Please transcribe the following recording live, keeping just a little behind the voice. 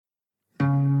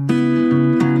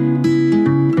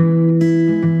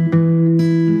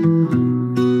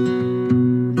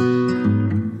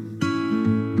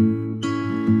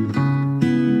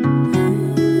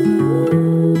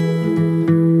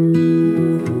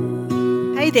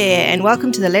Hey there, and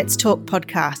welcome to the Let's Talk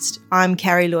podcast. I'm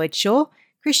Carrie Lloyd-Shaw,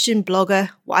 Christian blogger,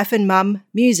 wife and mum,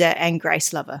 muser, and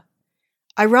grace lover.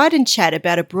 I write and chat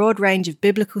about a broad range of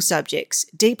biblical subjects,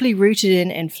 deeply rooted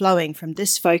in and flowing from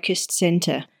this focused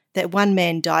centre that one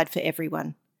man died for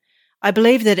everyone. I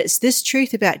believe that it's this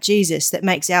truth about Jesus that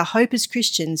makes our hope as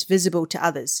Christians visible to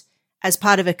others, as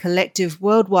part of a collective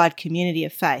worldwide community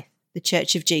of faith, the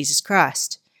Church of Jesus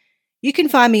Christ. You can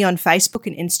find me on Facebook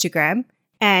and Instagram,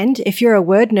 and if you're a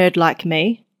word nerd like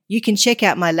me, you can check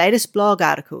out my latest blog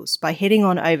articles by heading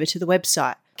on over to the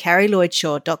website,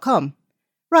 carrielloydshaw.com.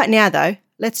 Right now, though,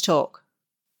 let's talk.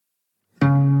 I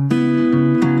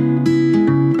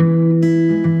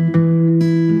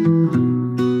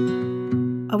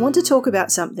want to talk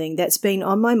about something that's been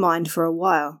on my mind for a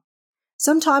while.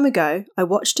 Some time ago, I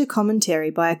watched a commentary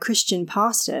by a Christian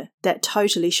pastor that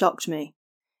totally shocked me.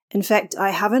 In fact, I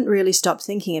haven't really stopped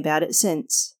thinking about it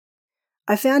since.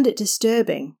 I found it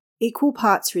disturbing, equal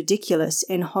parts ridiculous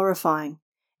and horrifying,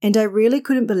 and I really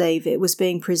couldn't believe it was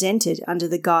being presented under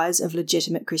the guise of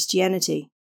legitimate Christianity.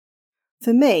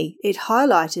 For me, it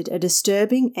highlighted a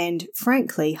disturbing and,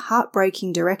 frankly,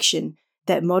 heartbreaking direction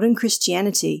that modern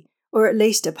Christianity, or at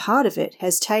least a part of it,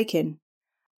 has taken.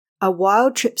 A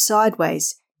wild trip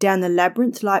sideways down the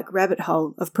labyrinth-like rabbit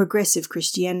hole of progressive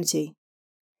Christianity.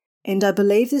 And I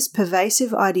believe this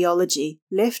pervasive ideology,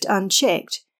 left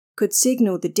unchecked, could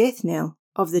signal the death knell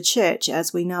of the church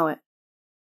as we know it.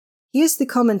 Here's the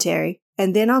commentary,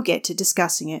 and then I'll get to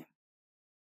discussing it.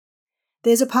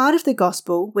 There's a part of the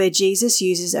gospel where Jesus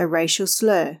uses a racial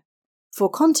slur. For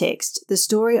context, the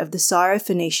story of the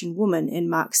Syrophoenician woman in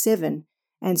Mark 7,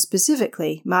 and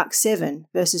specifically Mark 7,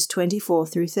 verses 24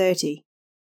 through 30.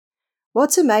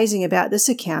 What's amazing about this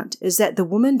account is that the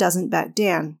woman doesn't back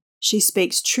down. She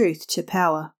speaks truth to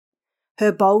power.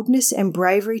 Her boldness and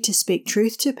bravery to speak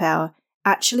truth to power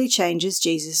actually changes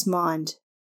Jesus' mind.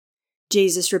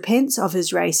 Jesus repents of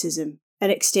his racism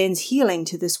and extends healing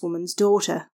to this woman's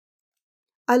daughter.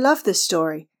 I love this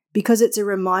story because it's a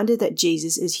reminder that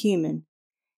Jesus is human.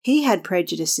 He had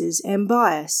prejudices and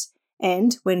bias,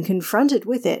 and when confronted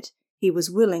with it, he was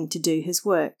willing to do his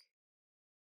work.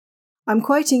 I'm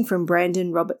quoting from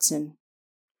Brandon Robertson.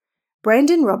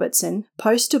 Brandon Robertson,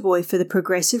 poster boy for the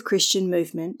progressive Christian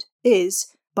movement,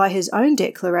 is, by his own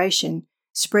declaration,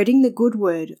 spreading the good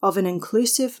word of an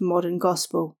inclusive modern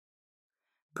gospel.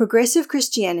 Progressive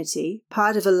Christianity,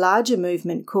 part of a larger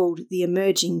movement called the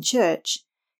Emerging Church,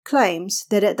 claims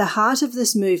that at the heart of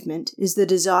this movement is the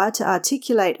desire to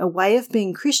articulate a way of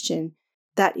being Christian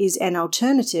that is an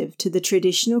alternative to the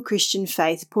traditional Christian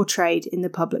faith portrayed in the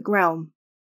public realm.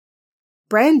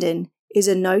 Brandon is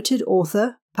a noted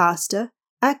author, pastor,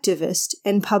 activist,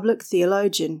 and public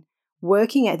theologian,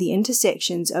 working at the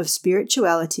intersections of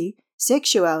spirituality,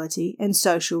 sexuality, and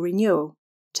social renewal,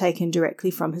 taken directly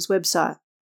from his website.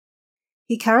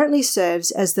 He currently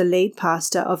serves as the lead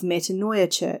pastor of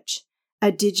Metanoia Church,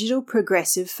 a digital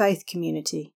progressive faith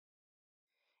community.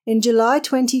 In July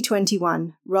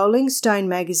 2021, Rolling Stone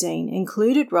magazine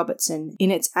included Robertson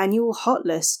in its annual hot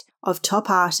list of top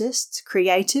artists,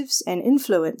 creatives, and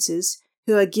influencers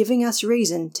who are giving us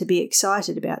reason to be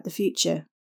excited about the future.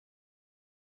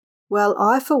 Well,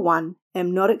 I, for one,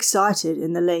 am not excited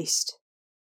in the least.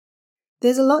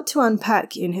 There's a lot to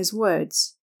unpack in his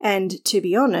words, and, to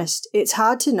be honest, it's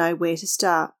hard to know where to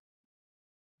start.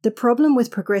 The problem with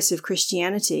progressive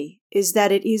Christianity is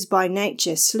that it is by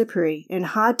nature slippery and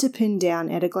hard to pin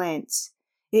down at a glance.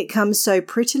 It comes so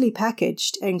prettily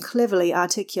packaged and cleverly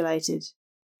articulated.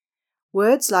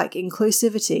 Words like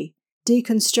inclusivity,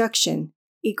 deconstruction,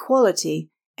 equality,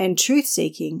 and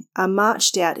truth-seeking are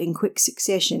marched out in quick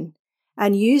succession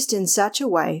and used in such a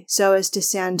way so as to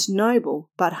sound noble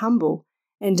but humble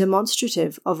and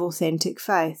demonstrative of authentic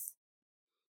faith.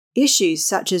 Issues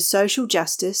such as social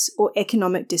justice or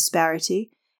economic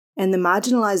disparity and the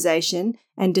marginalization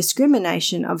and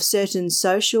discrimination of certain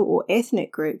social or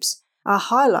ethnic groups are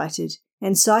highlighted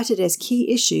and cited as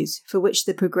key issues for which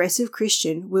the progressive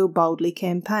Christian will boldly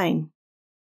campaign.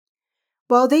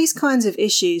 While these kinds of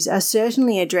issues are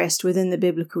certainly addressed within the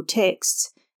biblical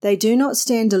texts, they do not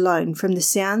stand alone from the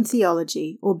sound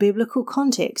theology or biblical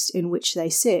context in which they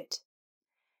sit.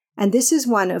 And this is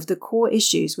one of the core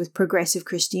issues with progressive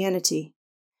Christianity.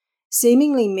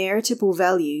 Seemingly meritable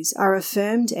values are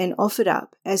affirmed and offered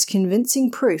up as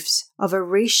convincing proofs of a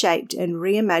reshaped and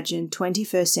reimagined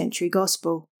 21st century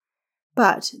gospel.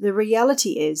 But the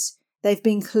reality is, they've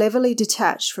been cleverly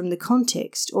detached from the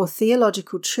context or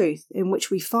theological truth in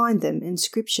which we find them in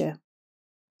Scripture.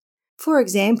 For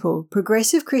example,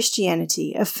 progressive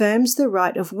Christianity affirms the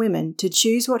right of women to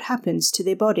choose what happens to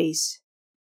their bodies.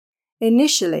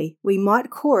 Initially, we might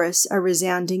chorus a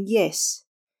resounding yes.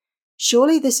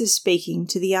 Surely this is speaking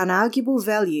to the unarguable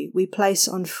value we place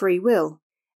on free will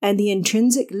and the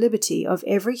intrinsic liberty of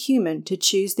every human to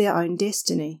choose their own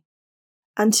destiny.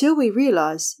 Until we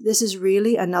realize this is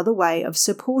really another way of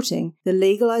supporting the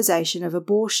legalization of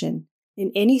abortion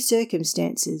in any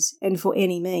circumstances and for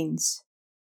any means.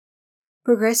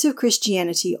 Progressive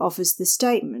Christianity offers the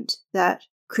statement that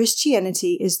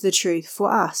Christianity is the truth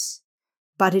for us,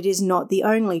 but it is not the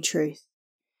only truth.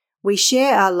 We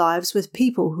share our lives with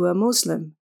people who are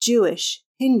Muslim, Jewish,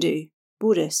 Hindu,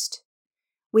 Buddhist.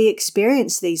 We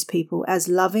experience these people as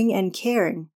loving and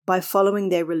caring by following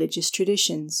their religious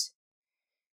traditions.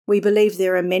 We believe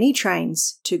there are many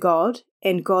trains to God,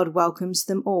 and God welcomes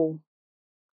them all.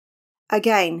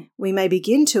 Again, we may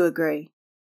begin to agree.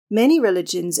 Many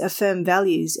religions affirm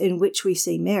values in which we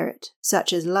see merit,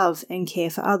 such as love and care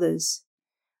for others.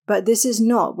 But this is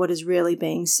not what is really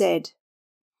being said.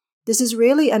 This is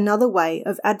really another way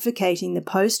of advocating the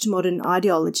postmodern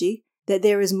ideology that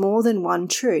there is more than one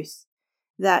truth,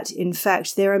 that, in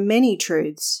fact, there are many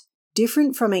truths,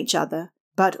 different from each other,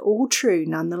 but all true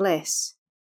nonetheless.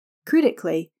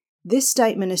 Critically, this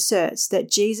statement asserts that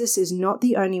Jesus is not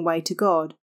the only way to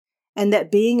God, and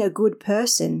that being a good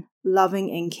person,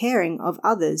 loving and caring of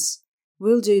others,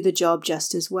 will do the job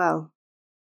just as well.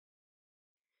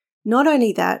 Not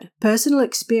only that, personal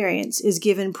experience is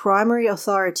given primary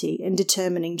authority in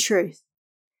determining truth.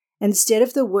 Instead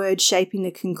of the word shaping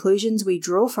the conclusions we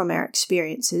draw from our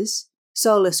experiences,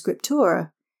 sola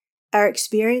scriptura, our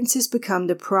experiences become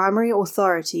the primary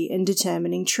authority in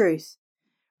determining truth,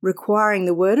 requiring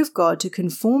the Word of God to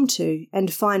conform to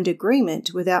and find agreement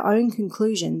with our own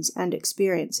conclusions and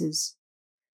experiences.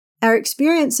 Our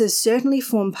experiences certainly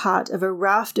form part of a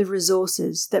raft of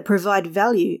resources that provide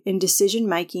value in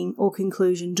decision-making or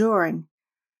conclusion drawing,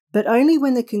 but only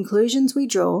when the conclusions we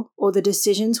draw or the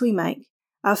decisions we make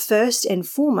are first and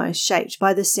foremost shaped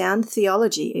by the sound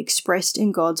theology expressed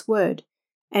in God's Word,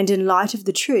 and in light of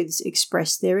the truths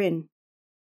expressed therein.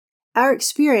 Our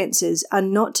experiences are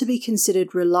not to be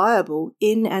considered reliable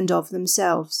in and of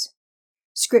themselves.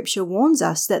 Scripture warns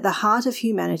us that the heart of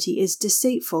humanity is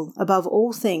deceitful above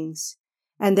all things,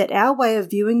 and that our way of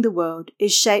viewing the world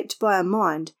is shaped by a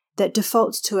mind that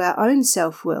defaults to our own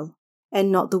self-will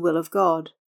and not the will of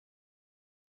God.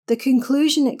 The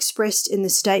conclusion expressed in the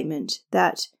statement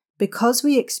that, because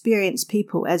we experience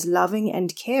people as loving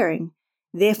and caring,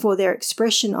 therefore their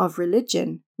expression of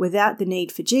religion, without the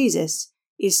need for Jesus,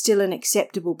 is still an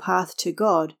acceptable path to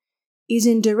God, is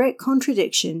in direct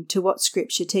contradiction to what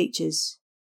Scripture teaches.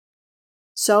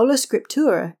 Sola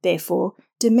Scriptura, therefore,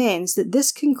 demands that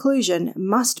this conclusion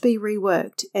must be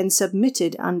reworked and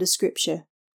submitted under Scripture.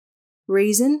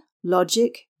 Reason,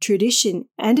 logic, tradition,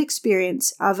 and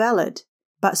experience are valid,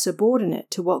 but subordinate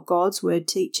to what God's Word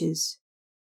teaches.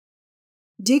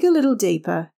 Dig a little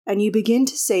deeper, and you begin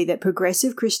to see that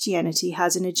progressive Christianity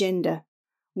has an agenda,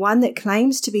 one that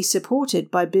claims to be supported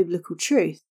by biblical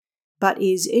truth, but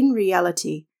is in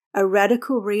reality a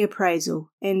radical reappraisal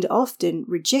and often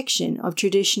rejection of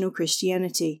traditional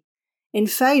Christianity, in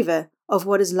favour of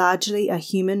what is largely a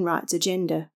human rights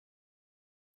agenda.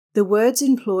 The words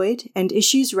employed and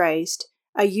issues raised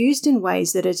are used in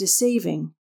ways that are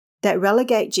deceiving, that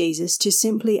relegate Jesus to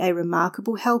simply a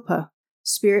remarkable helper,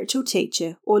 spiritual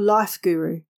teacher, or life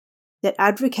guru, that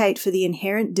advocate for the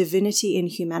inherent divinity in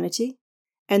humanity,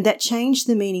 and that change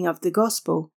the meaning of the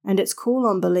gospel and its call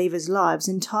on believers' lives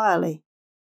entirely.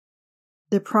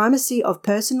 The primacy of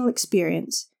personal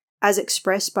experience, as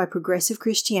expressed by progressive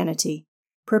Christianity,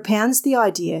 propounds the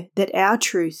idea that our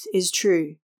truth is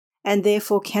true, and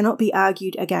therefore cannot be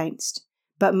argued against,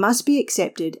 but must be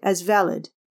accepted as valid,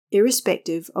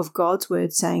 irrespective of God's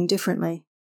word saying differently.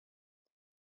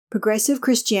 Progressive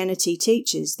Christianity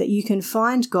teaches that you can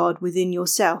find God within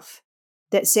yourself,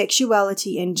 that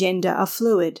sexuality and gender are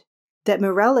fluid, that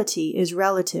morality is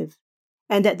relative,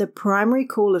 and that the primary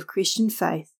call of Christian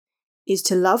faith is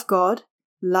to love God,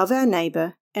 love our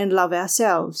neighbour, and love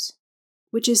ourselves,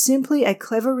 which is simply a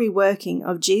clever reworking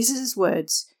of Jesus'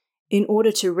 words in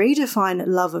order to redefine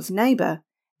love of neighbour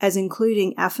as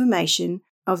including affirmation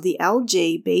of the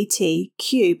LGBTQ+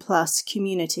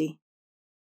 community.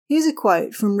 Here's a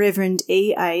quote from Reverend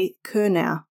E. A.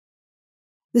 Kurnow.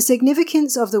 The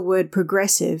significance of the word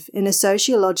progressive in a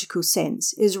sociological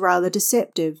sense is rather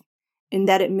deceptive, in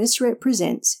that it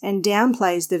misrepresents and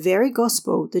downplays the very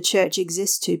gospel the Church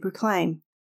exists to proclaim.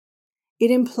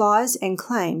 It implies and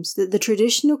claims that the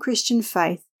traditional Christian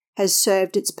faith has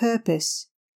served its purpose.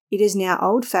 It is now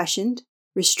old-fashioned,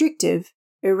 restrictive,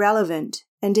 irrelevant,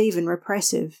 and even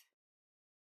repressive.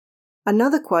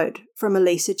 Another quote from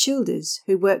Elisa Childers,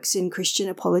 who works in Christian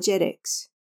apologetics.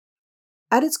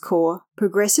 At its core,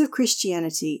 progressive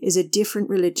Christianity is a different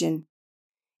religion.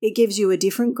 It gives you a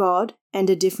different God and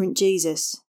a different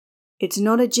Jesus. It's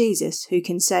not a Jesus who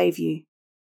can save you.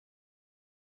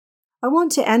 I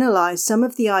want to analyse some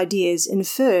of the ideas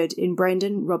inferred in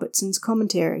Brandon Robertson's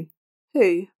commentary,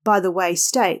 who, by the way,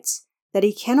 states that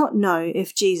he cannot know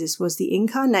if Jesus was the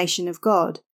incarnation of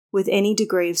God with any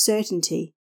degree of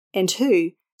certainty, and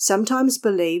who sometimes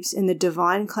believes in the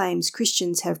divine claims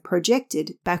Christians have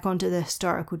projected back onto the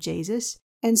historical Jesus,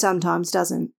 and sometimes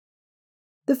doesn't.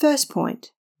 The first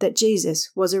point, that Jesus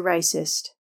was a racist.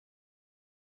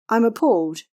 I'm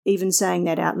appalled even saying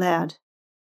that out loud.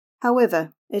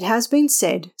 However, it has been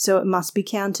said, so it must be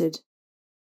countered.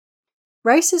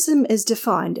 Racism is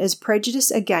defined as prejudice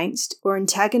against or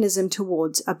antagonism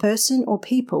towards a person or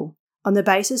people on the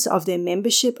basis of their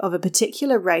membership of a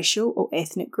particular racial or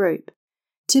ethnic group,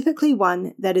 typically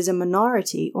one that is a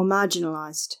minority or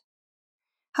marginalized.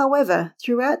 However,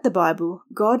 throughout the Bible,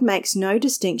 God makes no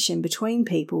distinction between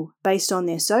people based on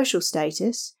their social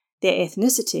status, their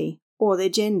ethnicity, or their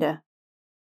gender.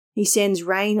 He sends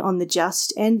rain on the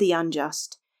just and the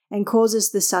unjust, and causes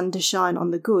the sun to shine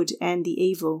on the good and the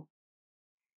evil.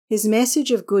 His message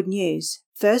of good news,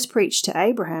 first preached to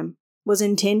Abraham, was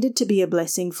intended to be a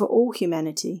blessing for all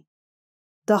humanity.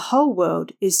 The whole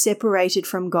world is separated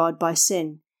from God by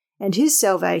sin, and his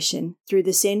salvation, through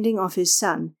the sending of his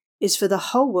Son, is for the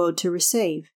whole world to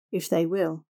receive, if they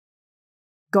will.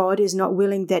 God is not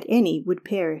willing that any would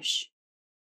perish.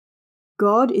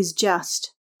 God is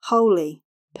just, holy,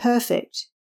 perfect,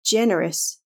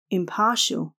 generous,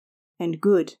 impartial, and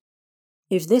good.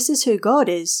 If this is who God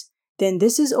is, then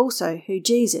this is also who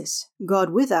Jesus,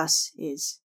 God with us,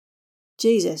 is.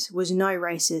 Jesus was no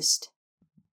racist.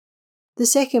 The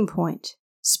second point,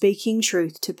 speaking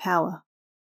truth to power.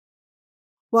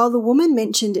 While the woman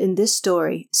mentioned in this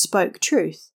story spoke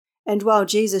truth, and while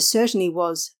Jesus certainly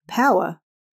was power,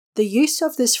 the use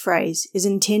of this phrase is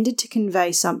intended to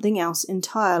convey something else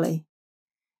entirely.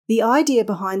 The idea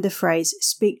behind the phrase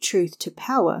speak truth to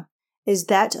power is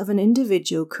that of an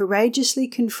individual courageously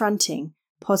confronting,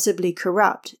 possibly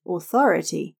corrupt,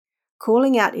 authority,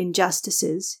 calling out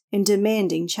injustices and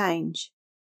demanding change.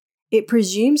 It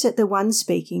presumes that the one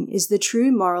speaking is the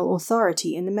true moral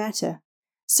authority in the matter,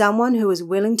 someone who is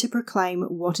willing to proclaim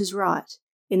what is right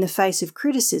in the face of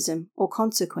criticism or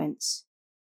consequence.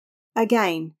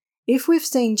 Again, if we've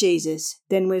seen Jesus,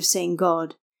 then we've seen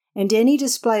God, and any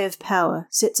display of power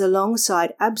sits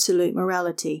alongside absolute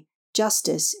morality,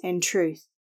 justice, and truth.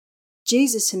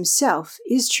 Jesus himself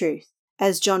is truth,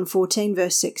 as John 14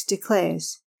 verse 6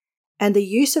 declares, and the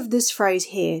use of this phrase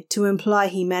here to imply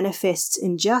he manifests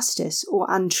injustice or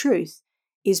untruth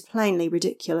is plainly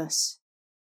ridiculous.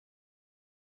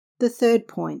 The third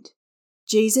point,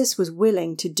 Jesus was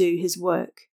willing to do his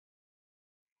work.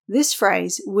 This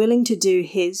phrase, willing to do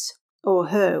his or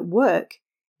her work,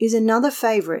 is another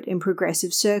favourite in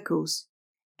progressive circles,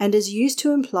 and is used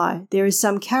to imply there is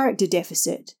some character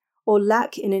deficit or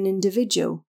lack in an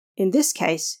individual, in this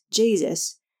case,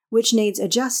 Jesus, which needs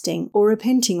adjusting or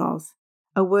repenting of,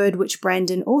 a word which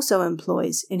Brandon also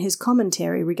employs in his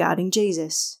commentary regarding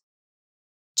Jesus.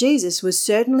 Jesus was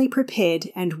certainly prepared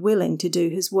and willing to do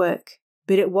his work,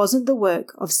 but it wasn't the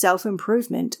work of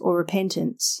self-improvement or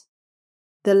repentance.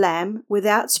 The Lamb,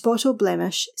 without spot or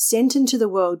blemish, sent into the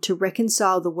world to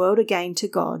reconcile the world again to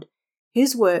God,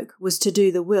 his work was to do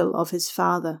the will of his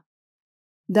Father.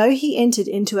 Though he entered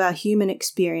into our human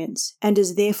experience and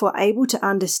is therefore able to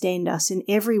understand us in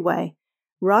every way,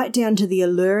 right down to the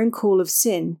alluring call of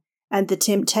sin and the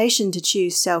temptation to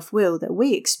choose self-will that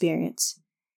we experience,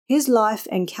 his life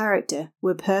and character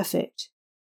were perfect.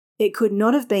 It could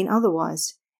not have been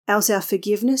otherwise, else our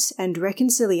forgiveness and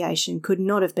reconciliation could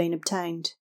not have been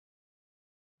obtained.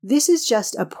 This is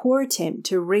just a poor attempt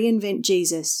to reinvent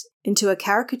Jesus into a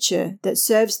caricature that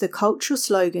serves the cultural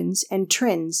slogans and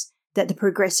trends that the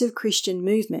progressive Christian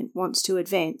movement wants to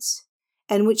advance,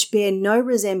 and which bear no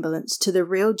resemblance to the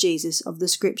real Jesus of the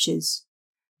Scriptures,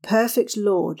 perfect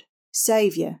Lord,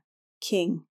 Saviour,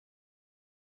 King.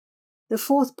 The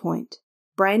fourth point,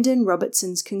 Brandon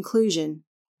Robertson's conclusion,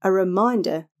 a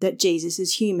reminder that Jesus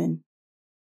is human.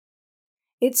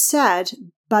 It's sad,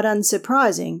 but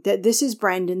unsurprising that this is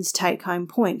Brandon's take-home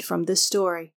point from this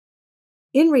story.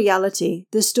 In reality,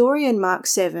 the story in Mark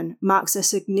 7 marks a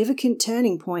significant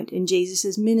turning point in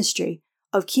Jesus' ministry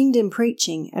of kingdom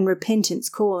preaching and repentance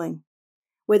calling,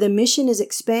 where the mission is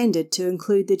expanded to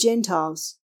include the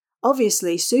Gentiles.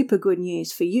 Obviously super good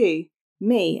news for you,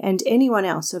 me, and anyone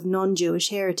else of non-Jewish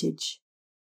heritage.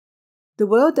 The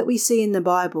world that we see in the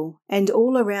Bible, and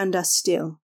all around us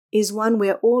still, is one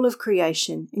where all of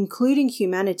creation, including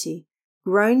humanity,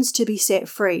 groans to be set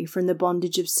free from the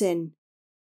bondage of sin.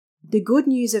 The good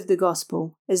news of the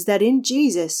gospel is that in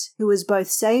Jesus, who is both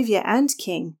Saviour and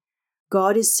King,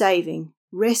 God is saving,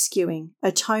 rescuing,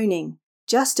 atoning,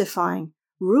 justifying,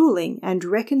 ruling and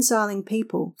reconciling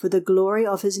people for the glory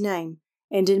of his name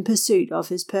and in pursuit of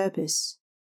his purpose.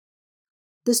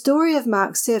 The story of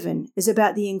Mark 7 is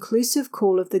about the inclusive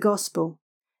call of the gospel,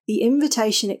 the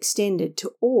invitation extended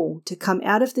to all to come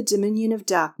out of the dominion of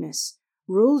darkness,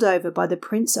 ruled over by the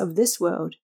prince of this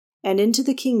world, and into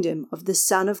the kingdom of the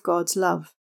Son of God's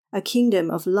love, a kingdom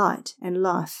of light and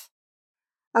life.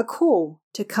 A call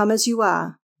to come as you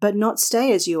are, but not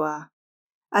stay as you are.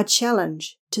 A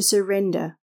challenge to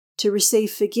surrender, to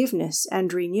receive forgiveness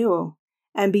and renewal,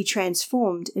 and be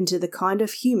transformed into the kind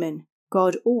of human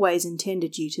God always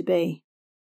intended you to be.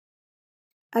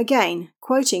 Again,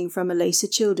 quoting from Elisa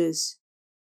Childers,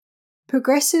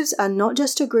 "Progressives are not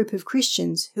just a group of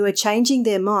Christians who are changing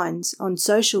their minds on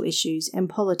social issues and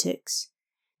politics.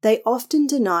 They often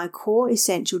deny core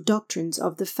essential doctrines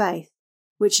of the faith,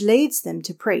 which leads them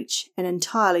to preach an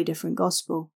entirely different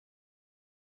gospel."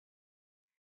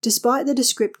 Despite the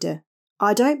descriptor,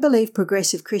 I don't believe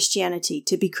progressive Christianity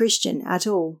to be Christian at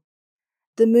all.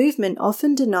 The movement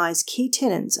often denies key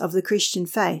tenets of the Christian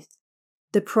faith: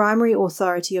 the primary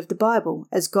authority of the Bible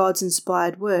as God's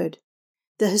inspired word,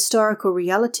 the historical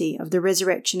reality of the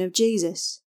resurrection of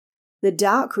Jesus, the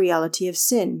dark reality of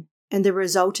sin and the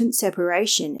resultant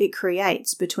separation it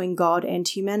creates between God and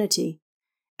humanity,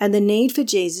 and the need for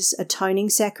Jesus' atoning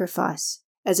sacrifice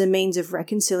as a means of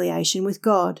reconciliation with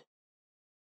God.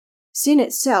 Sin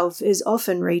itself is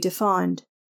often redefined,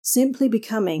 simply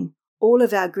becoming all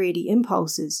of our greedy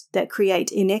impulses that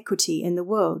create inequity in the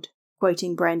world,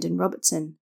 quoting Brandon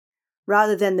Robertson,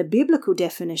 rather than the biblical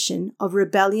definition of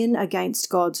rebellion against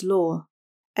God's law,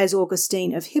 as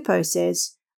Augustine of Hippo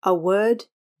says, a word,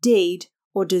 deed,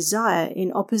 or desire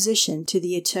in opposition to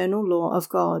the eternal law of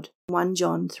God, 1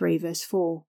 John 3 verse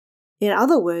 4. In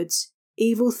other words,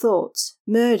 evil thoughts,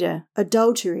 murder,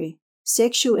 adultery,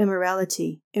 sexual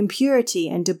immorality, impurity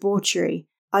and debauchery,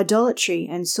 idolatry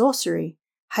and sorcery,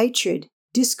 hatred,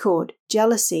 discord,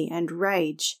 jealousy and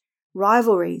rage,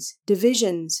 rivalries,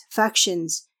 divisions,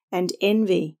 factions, and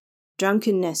envy,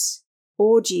 drunkenness,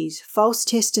 orgies, false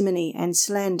testimony and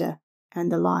slander, and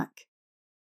the like.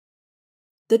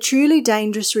 The truly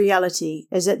dangerous reality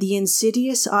is that the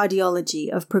insidious ideology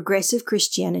of progressive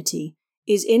Christianity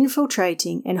is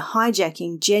infiltrating and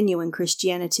hijacking genuine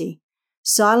Christianity,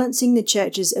 silencing the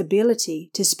Church's ability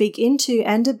to speak into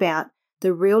and about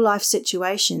the real-life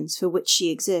situations for which she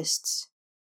exists.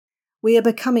 We are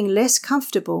becoming less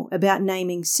comfortable about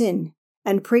naming sin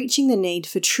and preaching the need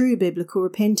for true biblical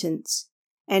repentance,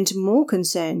 and more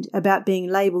concerned about being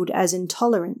labelled as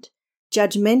intolerant,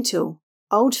 judgmental,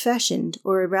 old-fashioned,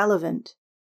 or irrelevant.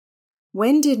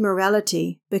 When did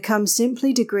morality become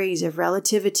simply degrees of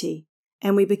relativity,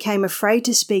 and we became afraid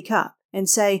to speak up and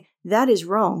say, that is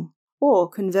wrong, or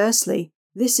conversely,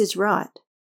 this is right?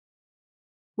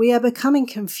 We are becoming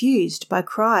confused by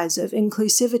cries of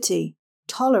inclusivity,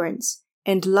 tolerance,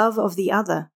 and love of the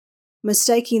other,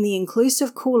 mistaking the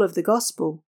inclusive call of the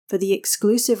gospel for the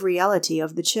exclusive reality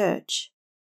of the Church.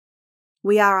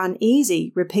 We are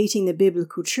uneasy repeating the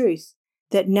biblical truth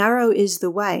that narrow is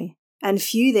the way, and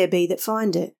few there be that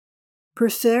find it,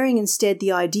 preferring instead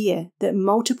the idea that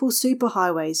multiple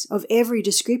superhighways of every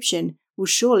description will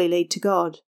surely lead to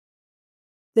God.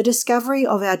 The discovery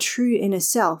of our true inner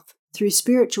self through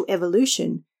spiritual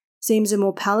evolution seems a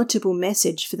more palatable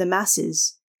message for the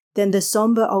masses than the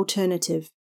somber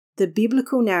alternative, the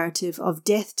biblical narrative of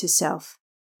death to self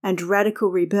and radical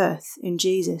rebirth in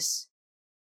Jesus.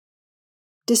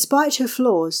 Despite her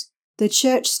flaws, the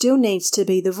Church still needs to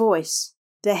be the voice,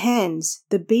 the hands,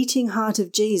 the beating heart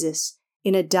of Jesus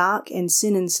in a dark and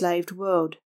sin-enslaved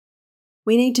world.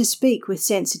 We need to speak with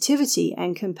sensitivity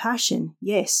and compassion,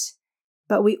 yes,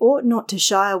 but we ought not to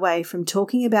shy away from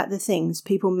talking about the things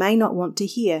people may not want to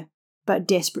hear, but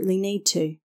desperately need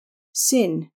to.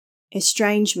 Sin,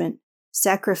 estrangement,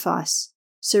 sacrifice,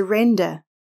 surrender,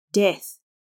 death,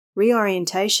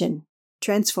 reorientation,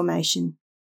 transformation.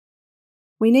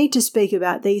 We need to speak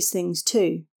about these things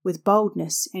too, with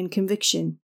boldness and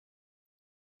conviction.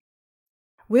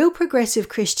 Will progressive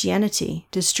Christianity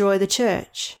destroy the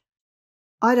Church?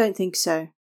 I don't think so.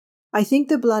 I think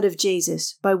the blood of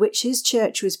Jesus, by which his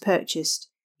Church was purchased,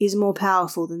 is more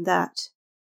powerful than that.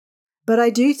 But I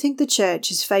do think the Church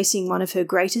is facing one of her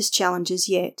greatest challenges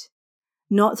yet,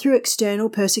 not through external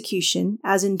persecution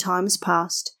as in times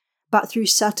past, but through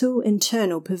subtle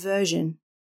internal perversion.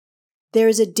 There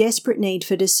is a desperate need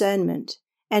for discernment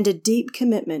and a deep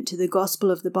commitment to the gospel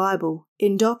of the Bible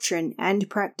in doctrine and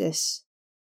practice.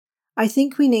 I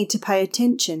think we need to pay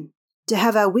attention, to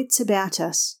have our wits about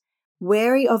us,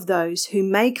 wary of those who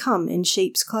may come in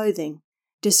sheep's clothing,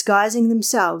 disguising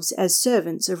themselves as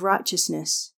servants of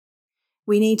righteousness.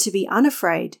 We need to be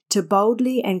unafraid to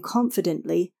boldly and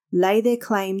confidently lay their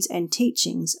claims and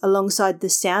teachings alongside the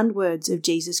sound words of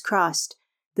Jesus Christ,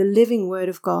 the living Word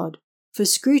of God, for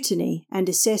scrutiny and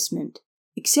assessment,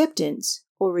 acceptance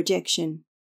or rejection.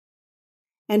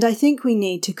 And I think we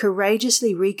need to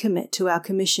courageously recommit to our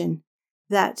commission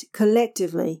that,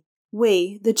 collectively,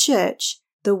 we, the Church,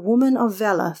 the woman of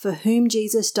valour for whom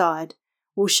Jesus died,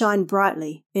 will shine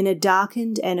brightly in a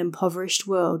darkened and impoverished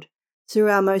world through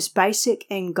our most basic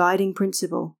and guiding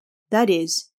principle, that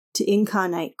is, to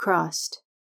incarnate Christ.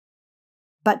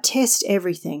 But test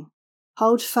everything.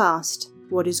 Hold fast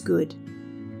what is good.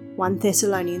 1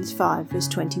 Thessalonians 5 verse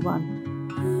 21.